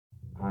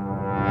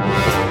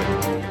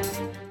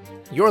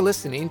You're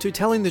listening to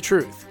Telling the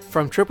Truth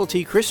from Triple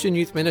T Christian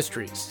Youth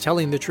Ministries,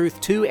 telling the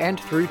truth to and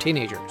through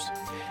teenagers.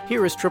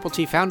 Here is Triple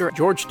T founder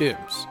George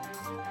Dooms.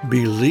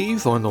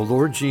 Believe on the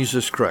Lord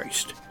Jesus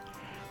Christ.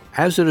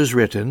 As it is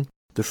written,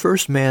 the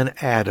first man,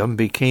 Adam,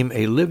 became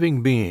a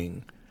living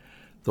being.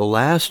 The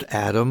last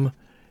Adam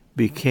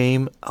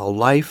became a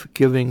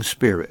life-giving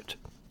spirit.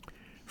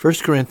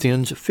 1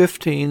 Corinthians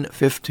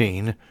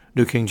 15:15,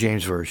 New King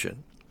James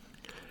Version.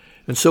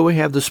 And so we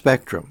have the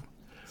spectrum,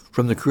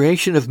 from the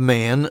creation of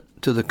man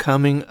to the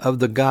coming of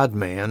the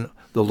God-man,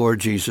 the Lord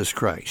Jesus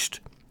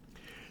Christ.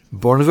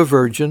 Born of a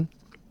virgin,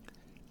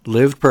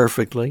 lived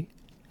perfectly,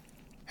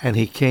 and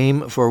he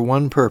came for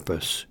one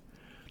purpose,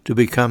 to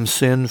become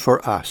sin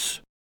for us.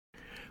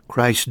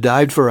 Christ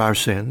died for our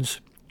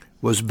sins,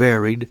 was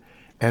buried,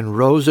 and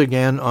rose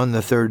again on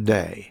the third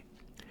day.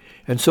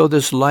 And so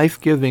this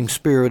life-giving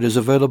Spirit is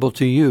available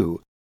to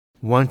you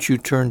once you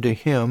turn to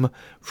him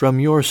from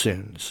your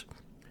sins.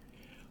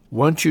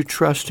 Once you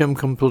trust him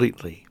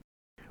completely,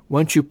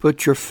 once you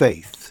put your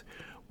faith,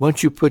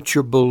 once you put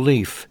your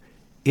belief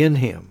in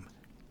him,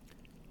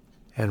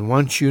 and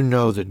once you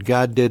know that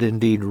God did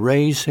indeed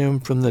raise him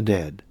from the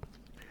dead,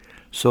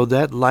 so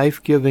that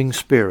life-giving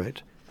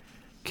Spirit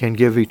can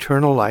give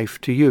eternal life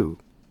to you.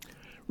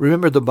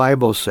 Remember, the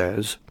Bible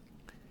says,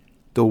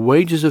 the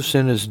wages of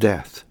sin is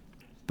death,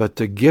 but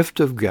the gift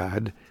of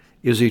God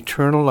is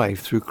eternal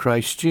life through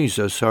Christ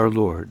Jesus our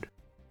Lord.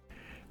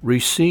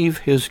 Receive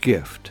his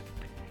gift.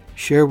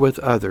 Share with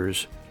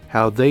others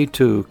how they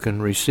too can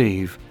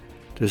receive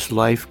this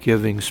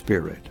life-giving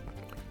Spirit.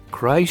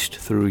 Christ,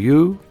 through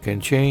you,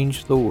 can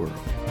change the world.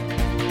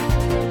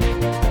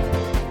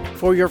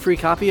 For your free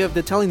copy of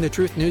the Telling the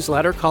Truth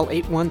newsletter, call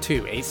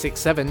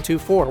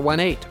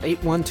 812-867-2418,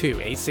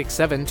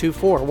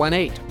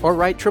 812-867-2418, or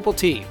write Triple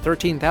T,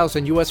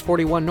 13,000 U.S.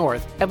 41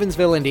 North,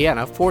 Evansville,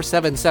 Indiana,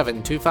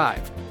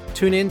 47725.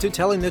 Tune in to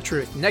Telling the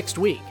Truth next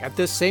week at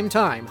this same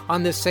time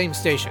on this same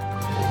station.